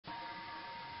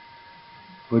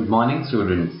Good morning,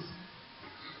 students.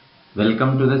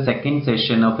 Welcome to the second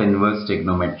session of inverse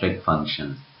trigonometric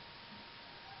functions.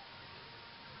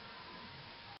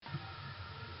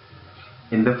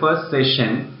 In the first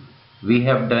session, we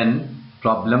have done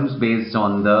problems based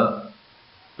on the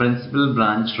principal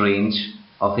branch range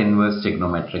of inverse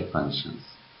trigonometric functions.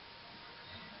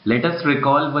 Let us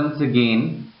recall once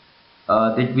again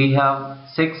that we have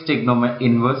six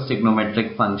inverse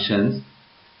trigonometric functions.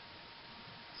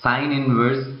 Sine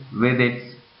inverse with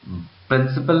its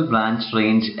principal branch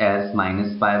range as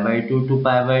minus pi by 2 to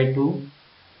pi by 2,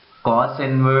 cos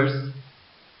inverse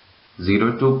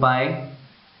 0 to pi,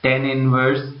 tan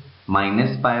inverse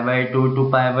minus pi by 2 to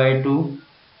pi by 2,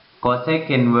 cosec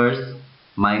inverse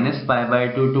minus pi by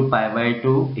 2 to pi by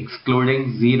 2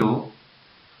 excluding 0,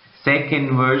 sec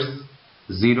inverse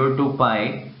 0 to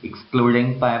pi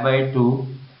excluding pi by 2,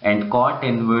 and cot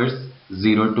inverse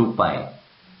 0 to pi.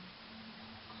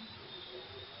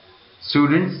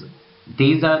 Students,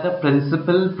 these are the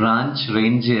principal branch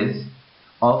ranges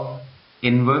of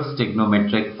inverse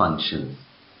trigonometric functions.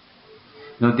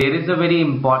 Now there is a very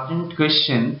important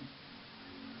question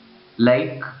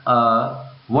like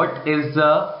what is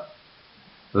the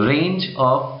range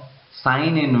of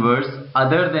sine inverse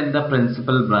other than the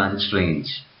principal branch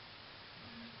range?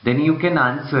 Then you can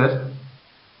answer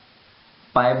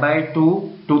pi by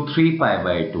 2 to 3 pi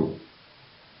by 2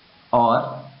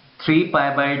 or 3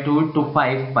 pi by 2 to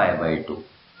 5 pi by 2.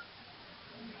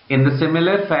 In the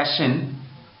similar fashion,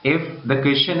 if the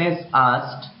question is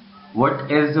asked what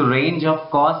is the range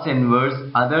of cos inverse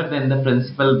other than the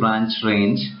principal branch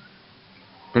range,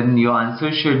 then your answer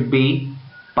should be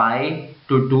pi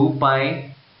to 2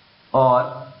 pi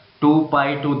or 2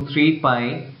 pi to 3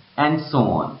 pi and so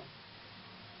on.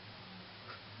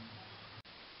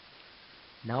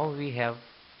 Now we have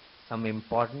some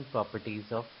important properties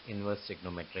of inverse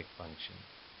trigonometric function.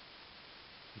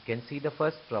 You can see the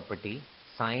first property,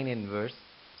 sine inverse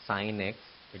sine x,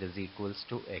 it is equals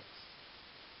to x.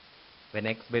 When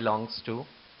x belongs to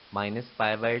minus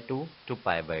pi by 2 to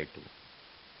pi by 2.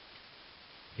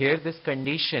 Here this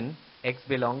condition x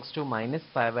belongs to minus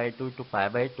pi by 2 to pi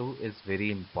by 2 is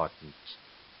very important.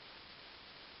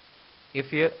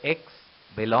 If your x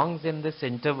belongs in this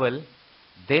interval,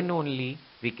 then only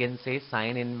we can say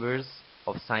sine inverse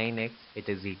of sine x, it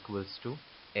is equals to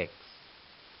x.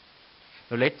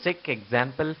 Now let's take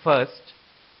example first,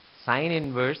 sine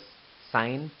inverse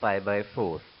sine pi by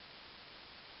 4.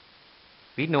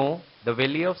 We know the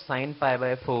value of sine pi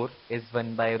by 4 is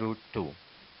 1 by root 2.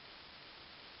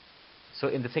 So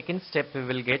in the second step we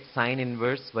will get sine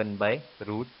inverse 1 by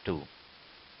root 2.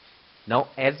 Now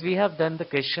as we have done the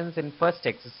questions in first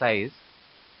exercise,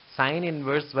 sine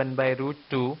inverse 1 by root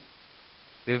 2,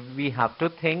 we have to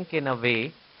think in a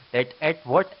way that at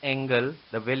what angle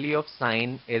the value of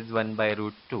sine is 1 by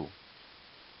root 2.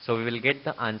 So we will get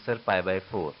the answer pi by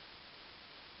 4.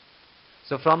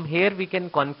 So from here we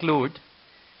can conclude,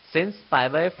 since pi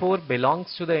by 4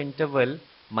 belongs to the interval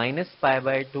minus pi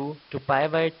by 2 to pi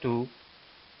by 2,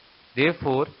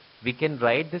 therefore we can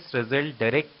write this result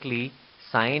directly,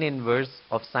 sine inverse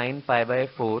of sine pi by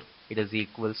 4, it is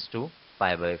equals to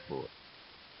pi by 4.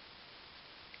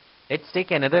 Let's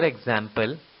take another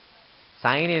example,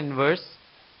 sine inverse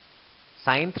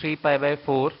sine 3 pi by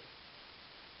 4.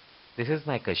 This is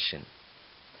my question.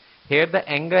 Here the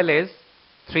angle is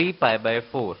 3 pi by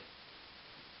 4.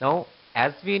 Now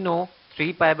as we know,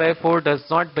 3 pi by 4 does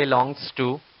not belongs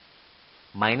to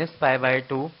minus pi by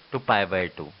 2 to pi by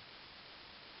 2.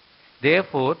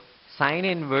 Therefore sine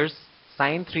inverse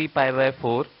sine 3 pi by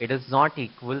 4, it is not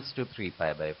equals to 3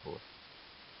 pi by 4.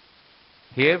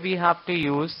 Here we have to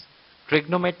use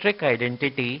trigonometric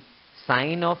identity,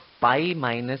 sine of pi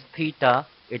minus theta,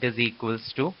 it is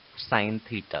equals to sine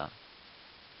theta.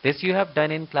 This you have done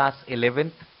in class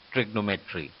 11th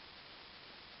trigonometry.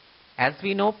 As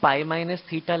we know, pi minus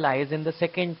theta lies in the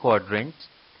second quadrant.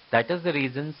 That is the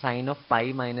reason sine of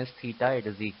pi minus theta, it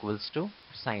is equals to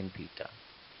sine theta.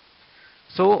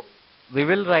 So we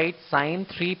will write sine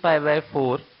 3 pi by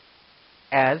 4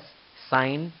 as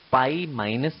sine pi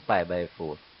minus pi by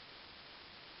 4.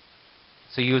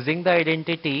 So using the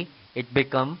identity, it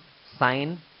becomes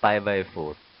sine pi by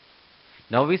 4.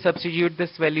 Now we substitute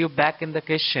this value back in the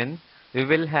question. We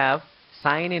will have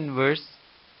sine inverse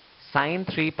sine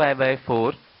 3 pi by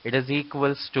 4, it is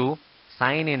equals to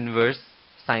sine inverse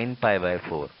sine pi by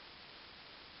 4.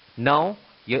 Now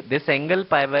this angle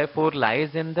pi by 4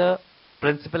 lies in the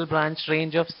principal branch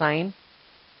range of sine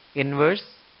inverse.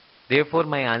 Therefore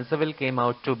my answer will came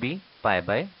out to be pi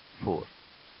by 4.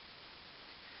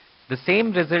 The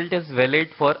same result is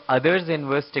valid for others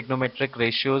inverse trigonometric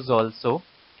ratios also.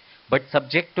 but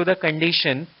subject to the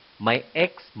condition my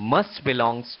x must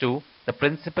belongs to the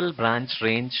principal branch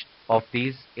range of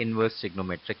these inverse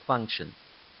trigonometric functions.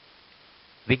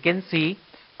 We can see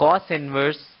cos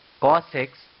inverse cos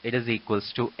x, it is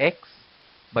equals to x,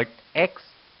 but x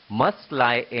must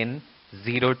lie in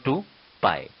 0 to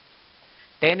pi.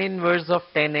 Tan inverse of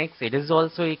tan x, it is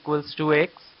also equals to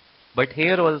x, but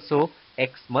here also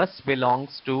x must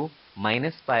belongs to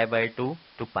minus pi by 2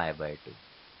 to pi by 2.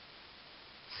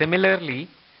 Similarly,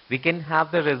 we can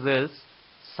have the results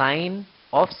sine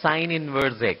of sine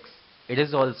inverse x. It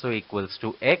is also equals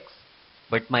to x,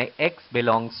 but my x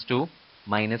belongs to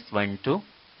minus 1 to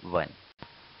 1.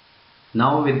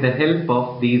 Now with the help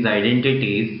of these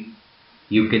identities,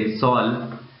 you can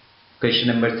solve question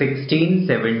number 16,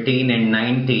 17 and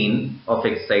 19 of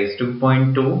exercise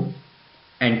 2.2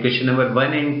 and question number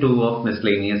 1 and 2 of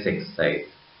miscellaneous exercise.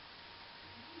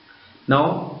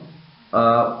 Now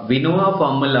we know a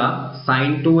formula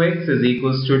sine 2x is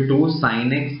equals to 2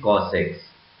 sine x cos x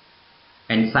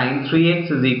and sine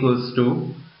 3x is equals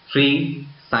to 3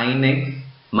 sine x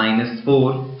minus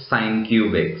 4 sine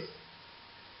cube x.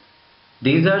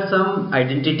 These are some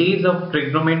identities of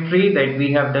trigonometry that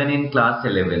we have done in class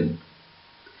 11.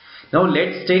 Now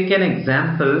let's take an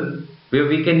example where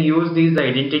we can use these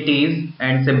identities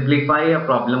and simplify a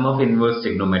problem of inverse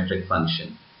trigonometric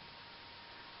function.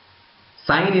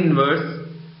 Sine inverse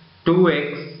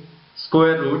 2x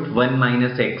square root 1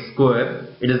 minus x square,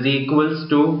 it is equals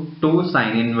to 2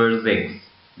 sine inverse x.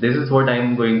 This is what I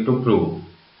am going to prove.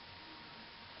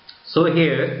 So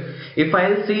here, if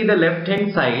I'll see the left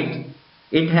hand side,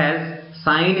 it has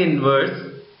sine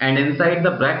inverse and inside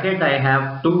the bracket I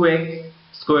have 2x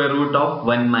square root of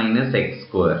 1 minus x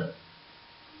square.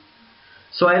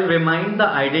 So I'll remind the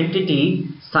identity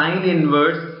sine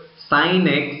inverse sine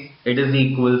x, it is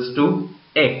equals to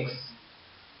x.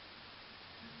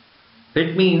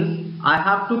 That means I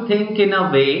have to think in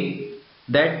a way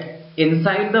that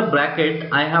inside the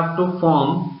bracket I have to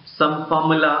form some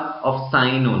formula of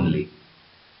sine only.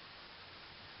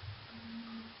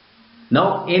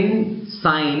 Now in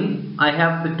sine I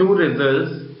have the two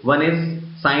results. One is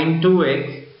sine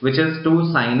 2x, which is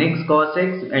 2 sine x cos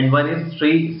x, and one is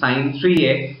 3 sine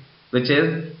 3x, which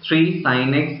is 3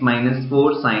 sine x minus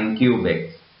 4 sine cube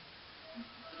x.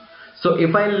 So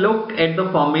if I look at the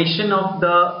formation of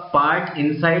the part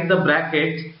inside the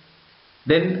bracket,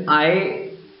 then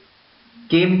I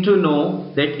came to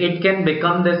know that it can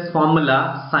become this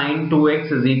formula sine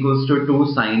 2x is equals to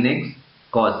 2 sine x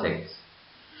cos x.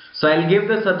 So I'll give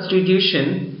the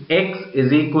substitution x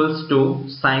is equals to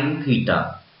sine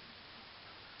theta.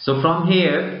 So from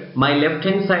here my left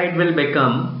hand side will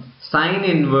become sine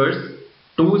inverse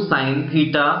 2 sine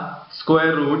theta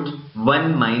square root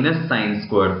 1 minus sine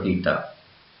square theta.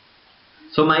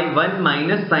 So my 1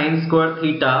 minus sine square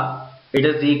theta, it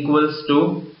is equals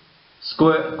to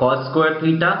cos square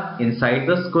theta inside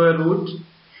the square root,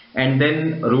 and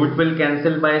then root will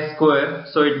cancel by square,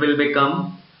 so it will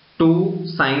become 2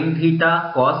 sine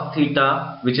theta cos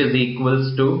theta, which is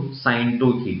equals to sine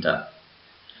 2 theta.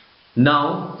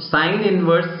 Now sine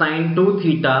inverse sine 2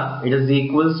 theta, it is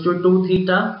equals to 2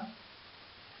 theta,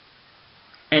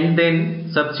 and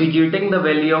then substituting the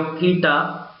value of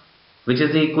theta, which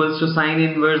is equals to sine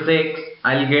inverse x,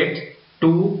 I'll get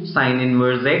 2 sine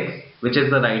inverse x, which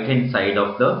is the right hand side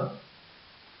of the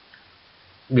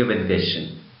given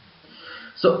question.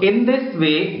 So in this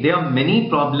way, there are many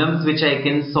problems which I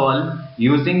can solve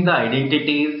using the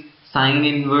identities sine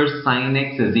inverse sine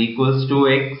x is equals to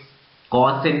x,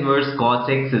 cos inverse cos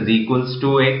x is equals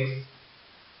to x.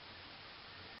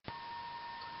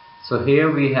 So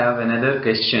here we have another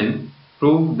question.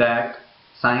 Prove that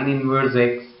sine inverse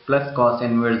x plus cos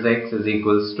inverse x is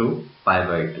equals to pi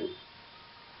by 2.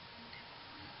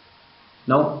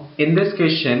 Now in this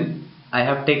question I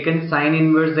have taken sine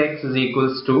inverse x is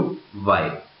equals to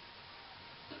y,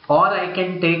 or I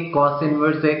can take cos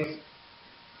inverse x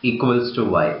equals to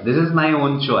y. This is my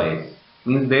own choice.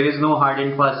 Means there is no hard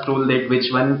and fast rule that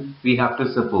which one we have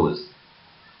to suppose.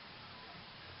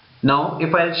 Now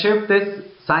if I'll shift this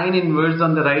sine inverse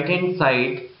on the right hand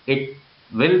side, it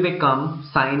will become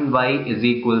sine y is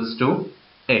equals to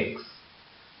x.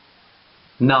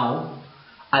 Now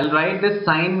I'll write this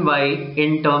sine y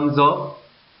in terms of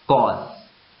cos.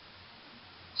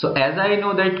 So as I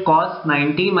know that cos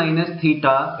 90 minus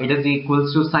theta, it is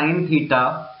equals to sine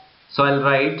theta. So I'll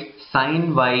write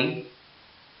sine y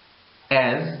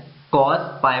as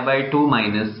cos pi by 2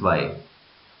 minus y.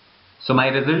 So my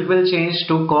result will change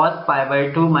to cos pi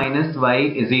by 2 minus y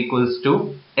is equals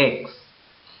to x.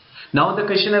 Now the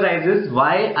question arises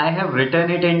why I have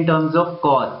written it in terms of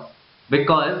cos.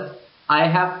 Because I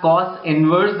have cos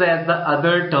inverse as the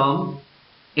other term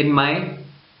in my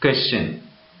question.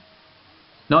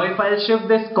 Now if I shift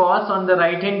this cos on the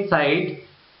right hand side,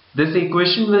 this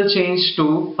equation will change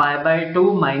to pi by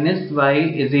 2 minus y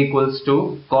is equals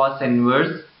to cos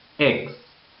inverse x.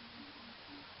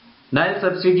 Now I'll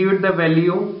substitute the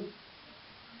value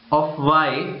of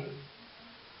y.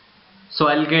 So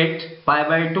I'll get pi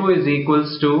by 2 is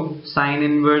equals to sin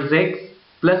inverse x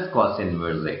plus cos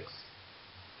inverse x.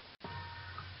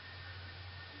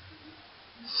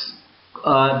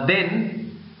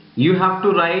 Then you have to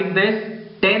write this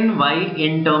 10y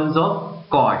in terms of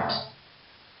cot.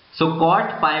 So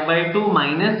cot pi by 2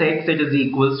 minus x, it is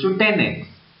equals to 10x.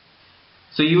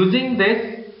 So using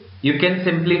this you can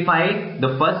simplify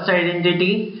the first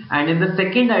identity, and in the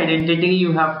second identity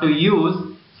you have to use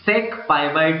sec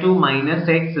pi by 2 minus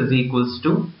x is equals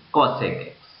to cosec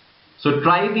x. So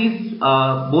try these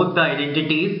both the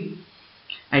identities,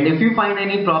 and if you find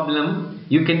any problem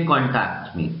you can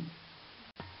contact me.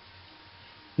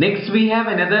 Next we have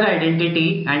another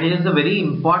identity, and it is a very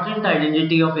important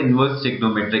identity of inverse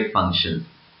trigonometric functions.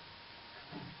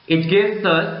 It gives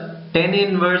us tan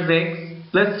inverse x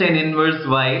plus tan inverse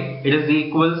y, it is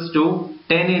equals to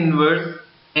tan inverse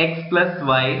x plus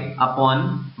y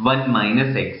upon 1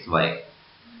 minus xy.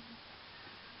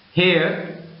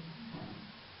 Here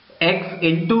x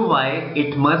into y,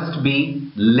 it must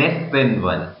be less than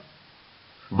 1.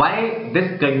 Why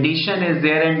this condition is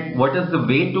there, and what is the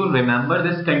way to remember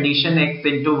this condition x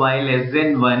into y less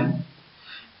than 1?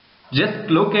 Just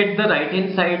look at the right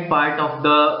hand side part of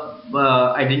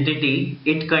the identity.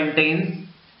 It contains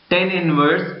tan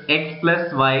inverse x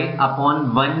plus y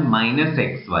upon 1 minus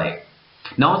xy.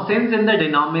 Now since in the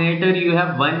denominator you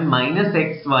have 1 minus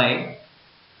xy,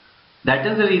 that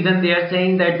is the reason they are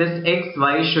saying that this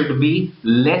xy should be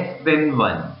less than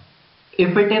 1.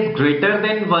 If it is greater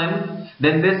than 1,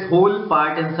 then this whole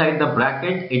part inside the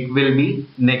bracket, it will be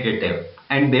negative,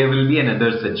 and there will be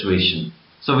another situation.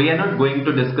 So we are not going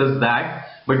to discuss that,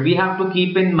 but we have to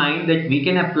keep in mind that we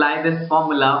can apply this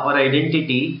formula or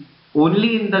identity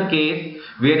only in the case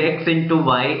where x into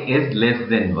y is less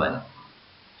than 1.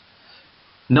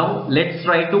 Now let's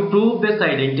try to prove this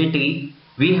identity.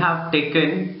 We have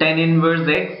taken tan inverse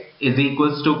x is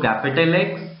equals to capital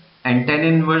X and tan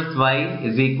inverse y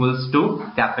is equals to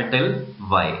capital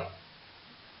Y.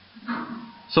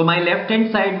 So my left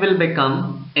hand side will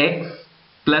become x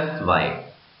plus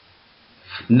y.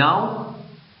 Now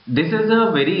this is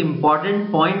a very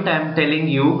important point I am telling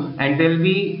you, and there will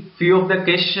be few of the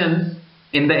questions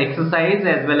in the exercise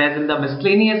as well as in the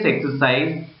miscellaneous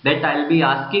exercise that I will be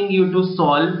asking you to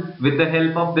solve with the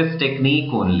help of this technique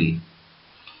only.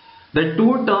 The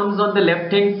two terms on the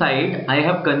left hand side, I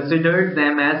have considered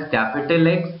them as capital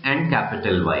X and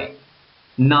capital Y.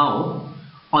 Now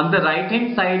on the right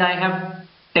hand side I have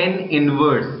tan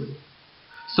inverse.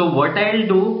 So what I'll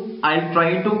do, I'll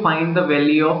try to find the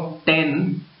value of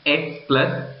tan x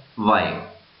plus y.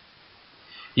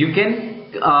 You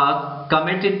can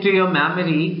commit it to your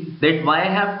memory that why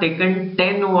I have taken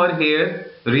tan over here.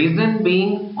 Reason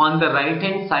being, on the right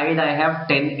hand side I have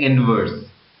tan inverse.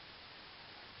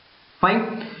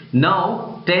 Fine.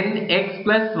 Now tan x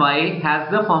plus y has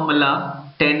the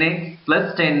formula tan x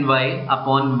plus tan y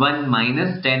upon 1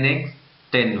 minus tan x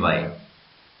tan y.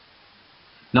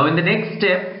 Now in the next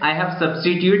step, I have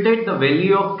substituted the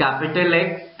value of capital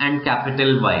X and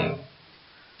capital Y.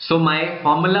 So my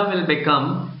formula will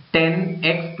become tan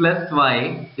x plus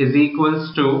y is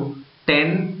equals to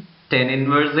tan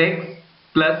inverse x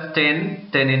plus tan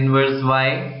inverse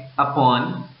y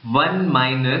upon 1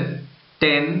 minus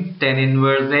tan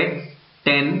inverse x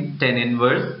tan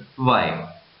inverse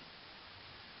y.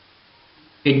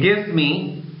 It gives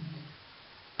me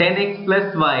tan x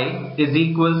plus y is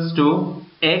equals to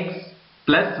x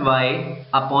plus y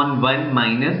upon 1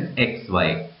 minus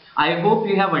xy. I hope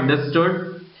you have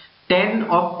understood. Tan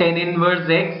of tan inverse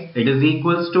x, it is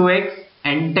equals to x,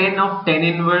 and tan of tan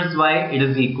inverse y, it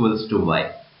is equals to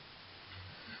y.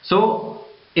 So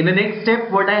in the next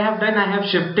step what I have done, I have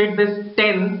shifted this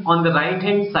tan on the right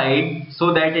hand side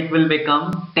so that it will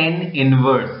become tan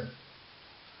inverse.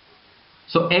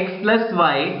 So x plus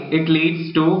y, it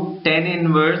leads to tan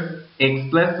inverse x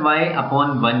plus y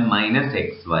upon 1 minus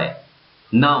xy.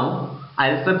 Now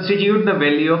I'll substitute the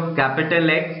value of capital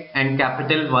X and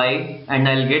capital Y, and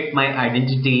I'll get my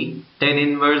identity tan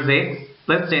inverse x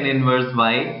plus tan inverse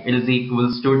y, it is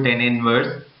equals to tan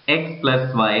inverse x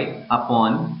plus y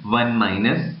upon 1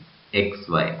 minus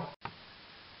xy.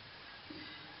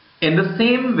 In the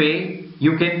same way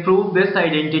you can prove this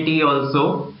identity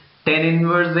also. Tan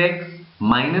inverse x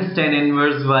minus tan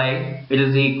inverse y, it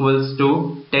is equals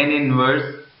to tan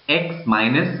inverse x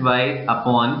minus y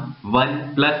upon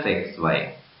 1 plus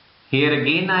xy. Here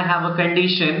again I have a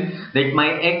condition that my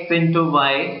x into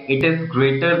y, it is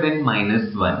greater than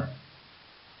minus 1.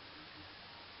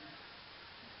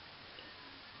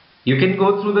 You can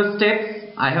go through the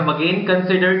steps. I have again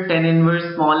considered tan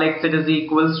inverse small x, it is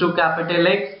equals to capital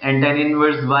X, and tan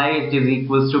inverse y, it is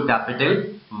equals to capital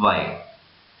Y.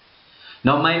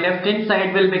 Now my left hand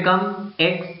side will become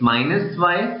x minus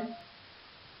y.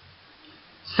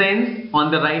 Since on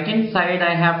the right hand side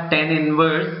I have tan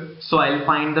inverse, so I'll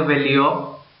find the value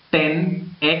of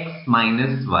tan x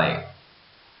minus y.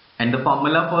 And the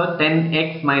formula for tan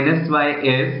x minus y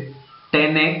is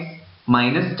tan x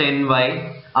minus tan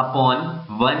y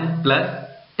upon 1 plus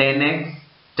tan x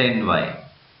tan y.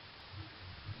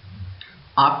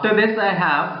 After this I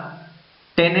have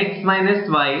tan x minus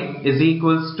y is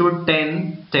equals to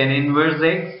tan inverse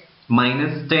x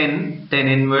minus tan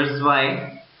inverse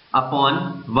y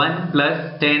upon 1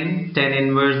 plus tan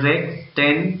inverse x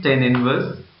tan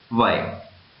inverse y.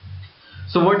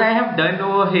 So what I have done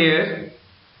over here,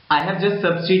 I have just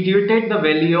substituted the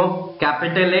value of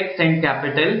capital X and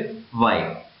capital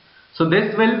Y. So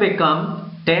this will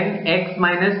become tan x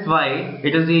minus y,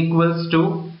 it is equals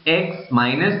to x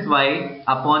minus y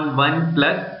upon 1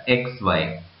 plus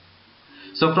xy.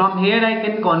 So from here I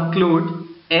can conclude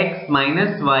x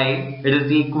minus y, it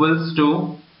is equals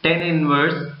to tan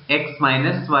inverse x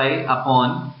minus y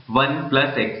upon 1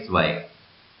 plus xy.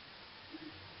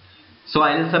 So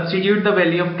I'll substitute the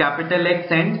value of capital X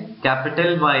and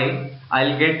capital Y.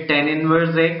 I'll get tan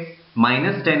inverse x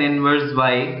minus tan inverse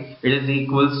y, it is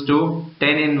equals to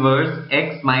tan inverse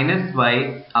x minus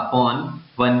y upon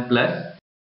 1 plus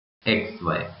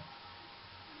xy.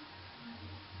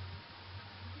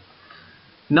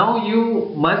 Now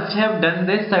you must have done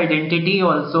this identity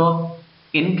also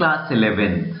in class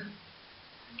 11th.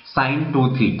 Sin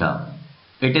 2 theta,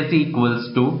 it is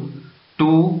equals to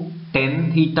 2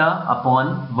 tan theta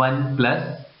upon 1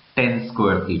 plus tan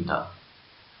square theta.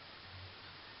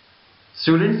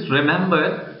 Students,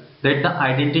 remember that the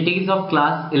identities of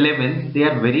class 11th, they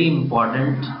are very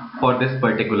important for this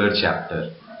particular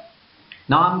chapter.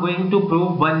 Now I am going to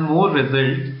prove one more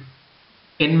result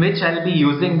in which I will be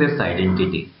using this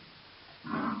identity.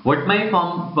 What my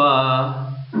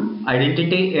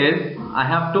identity is, I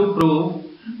have to prove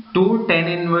 2 tan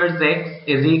inverse x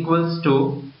is equals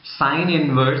to sin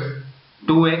inverse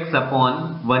 2x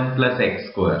upon 1 plus x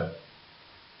square.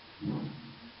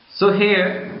 So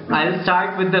here I'll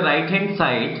start with the right hand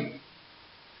side,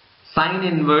 sin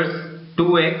inverse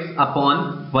 2x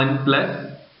upon 1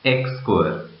 plus x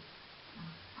square.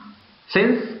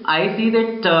 Since I see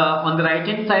that on the right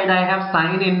hand side I have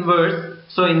sin inverse,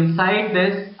 so inside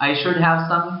this I should have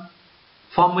some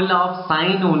formula of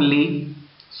sine only,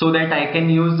 so that I can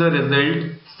use the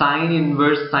result sin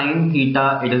inverse sin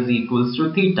theta, it is equals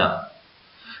to theta.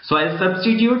 So I'll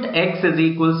substitute x is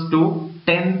equals to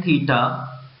tan theta.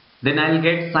 Then I'll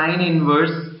get sin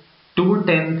inverse 2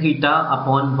 tan theta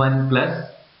upon 1 plus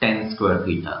tan square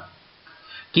theta.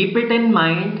 Keep it in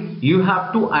mind, you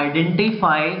have to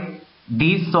identify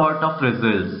these sort of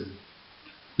results.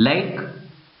 Like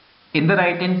in the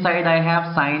right hand side I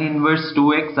have sin inverse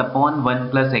 2x upon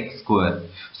 1 plus x square.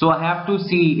 So I have to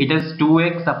see it is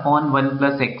 2x upon 1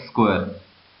 plus x square.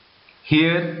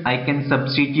 Here I can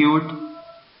substitute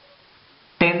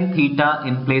tan theta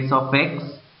in place of x,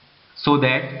 so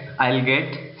that I'll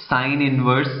get sin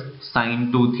inverse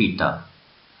sin 2 theta.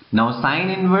 Now sin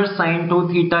inverse sin 2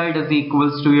 theta, it is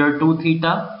equals to your 2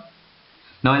 theta.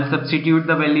 Now I'll substitute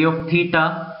the value of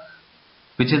theta,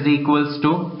 which is equals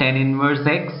to tan inverse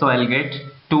x. So I'll get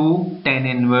 2 tan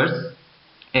inverse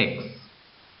x.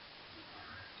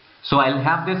 So I'll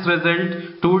have this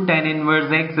result 2 tan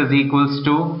inverse x is equals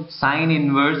to sin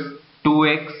inverse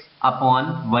 2x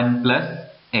upon 1 plus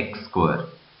x square.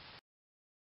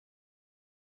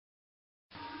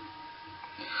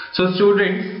 So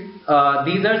students,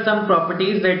 these are some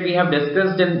properties that we have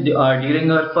discussed during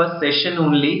our first session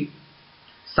only.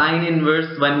 Sin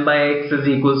inverse 1 by x is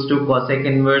equals to cosec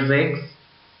inverse x.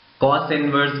 Cos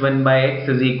inverse 1 by x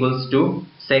is equals to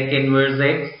sec inverse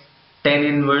x. Tan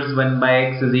inverse 1 by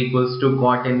x is equals to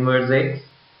cot inverse x.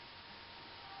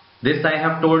 This I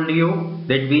have told you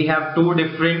that we have two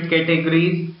different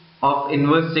categories of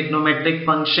inverse trigonometric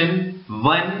function.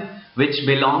 One which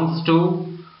belongs to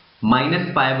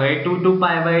minus pi by 2 to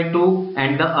pi by 2,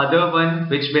 and the other one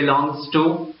which belongs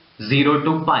to 0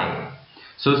 to pi.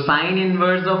 So sin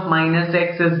inverse of minus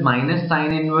x is minus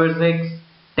sin inverse x,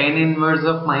 tan inverse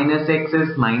of minus x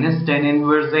is minus tan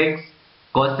inverse x,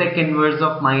 Cosec inverse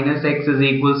of minus x is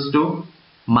equals to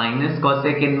minus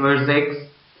cosec inverse x,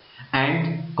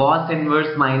 and cos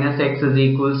inverse minus x is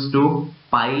equals to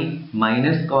pi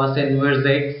minus cos inverse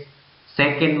x.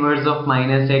 Sec inverse of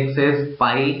minus x is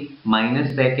pi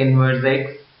minus sec inverse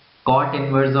x. Cot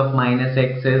inverse of minus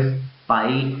x is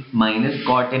pi minus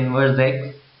cot inverse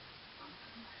x.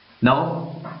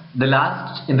 Now in the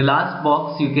last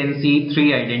box you can see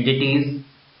three identities,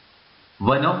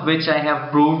 one of which I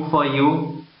have proved for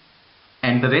you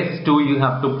and the rest two you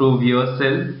have to prove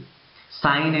yourself.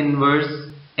 Sin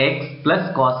inverse x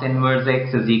plus cos inverse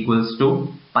x is equals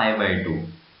to pi by 2.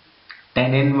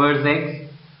 Tan inverse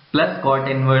x plus cot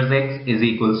inverse x is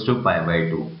equals to pi by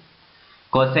 2.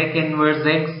 Cosec inverse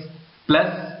x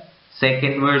plus sec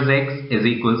inverse x is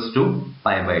equals to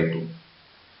pi by 2.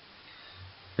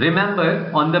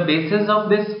 Remember, on the basis of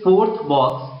this fourth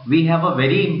box, we have a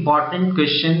very important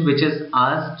question which is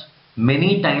asked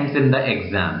many times in the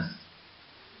exams.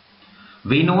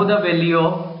 We know the value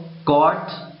of cot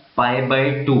pi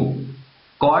by 2.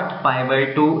 Cot pi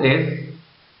by 2 is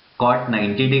cot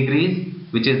 90 degrees,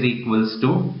 which is equals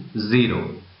to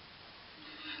 0.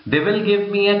 They will give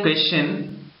me a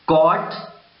question cot,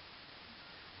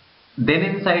 then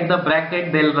inside the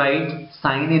bracket they'll write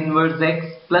sin inverse x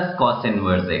plus cos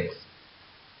inverse x,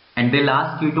 and they'll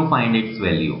ask you to find its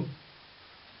value.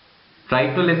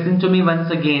 Try to listen to me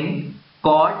once again.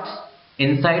 Cot,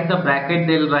 inside the bracket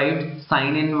they'll write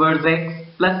sin inverse x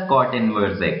plus cot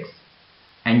inverse x,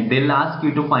 and they'll ask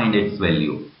you to find its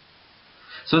value.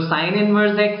 So sin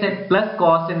inverse x plus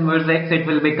cos inverse x, it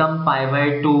will become pi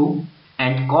by 2,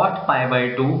 and cot pi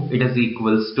by 2, it is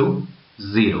equals to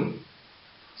 0.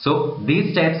 So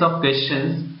these types of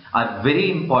questions are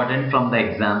very important from the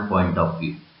exam point of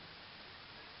view.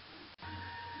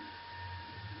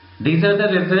 These are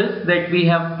the results that we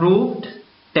have proved.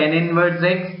 Tan inverse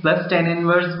x plus tan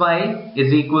inverse y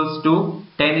is equals to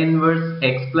tan inverse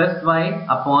x plus y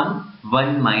upon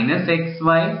 1 minus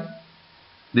xy.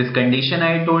 This condition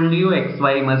I told you,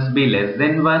 xy must be less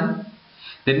than 1.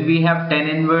 Then we have tan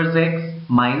inverse x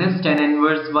minus tan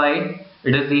inverse y.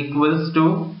 It is equals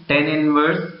to tan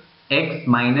inverse x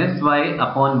minus y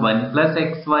upon 1 plus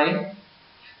xy.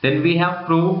 Then we have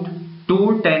proved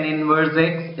 2 tan inverse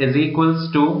x is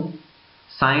equals to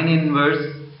sin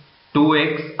inverse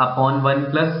 2x upon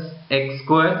 1 plus x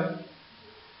square.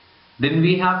 Then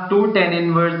we have 2 tan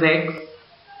inverse x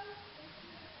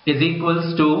is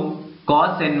equals to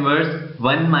cos inverse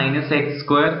 1 minus x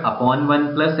square upon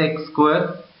 1 plus x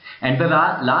square, and the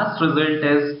last result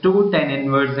is 2 tan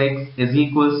inverse x is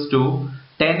equals to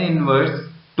tan inverse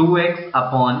 2x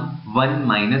upon 1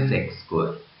 minus x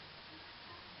square.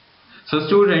 So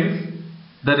students,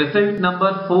 the result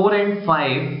number 4 and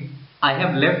 5 I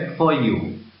have left for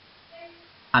you.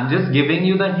 I'm just giving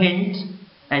you the hint,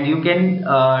 and you can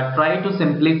try to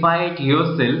simplify it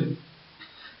yourself.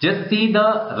 Just see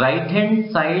the right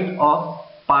hand side of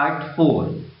part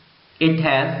 4. It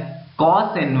has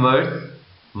cos inverse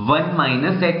 1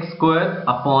 minus x square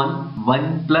upon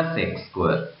 1 plus x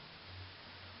square.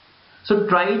 So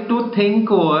try to think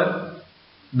over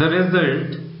the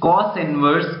result cos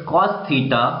inverse cos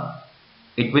theta.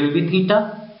 It will be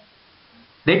theta.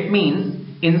 That means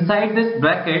inside this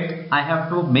bracket I have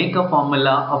to make a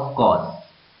formula of cos.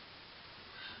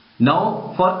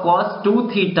 Now for cos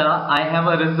 2 theta I have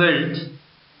a result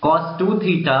cos 2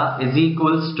 theta is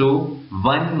equals to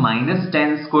 1 minus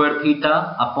tan square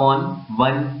theta upon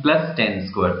 1 plus tan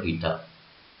square theta.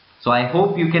 So I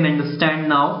hope you can understand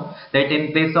now that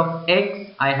in place of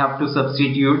x I have to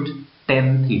substitute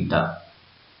tan theta.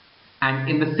 And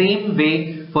in the same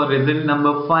way for result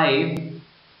number 5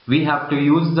 we have to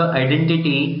use the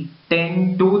identity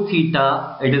tan 2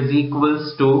 theta, it is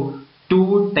equals to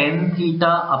 2 tan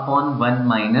theta upon 1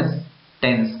 minus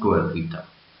tan square theta.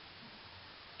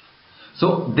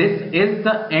 So this is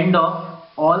the end of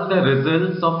all the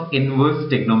results of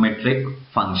inverse trigonometric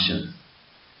functions.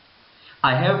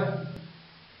 I have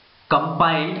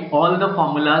compiled all the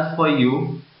formulas for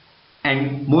you,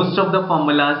 and most of the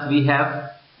formulas we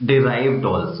have derived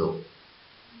also.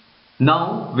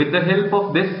 Now with the help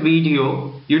of this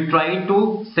video, you try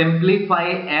to simplify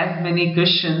as many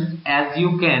questions as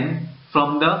you can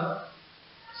from the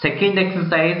second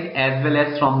exercise as well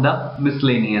as from the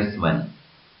miscellaneous one.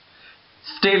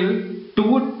 Still,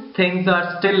 two things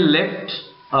are still left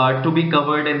to be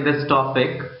covered in this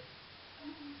topic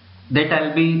that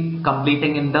I'll be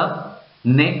completing in the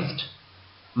next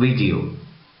video.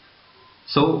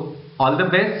 So all the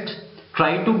best.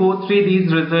 Try to go through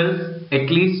these results at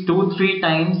least 2-3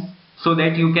 times so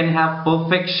that you can have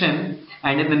perfection.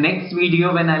 And in the next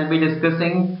video, when I'll be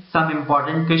discussing some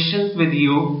important questions with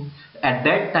you, at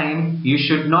that time you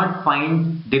should not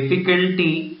find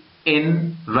difficulty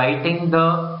in writing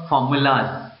the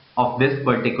formulas of this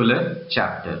particular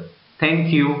chapter.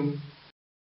 Thank you.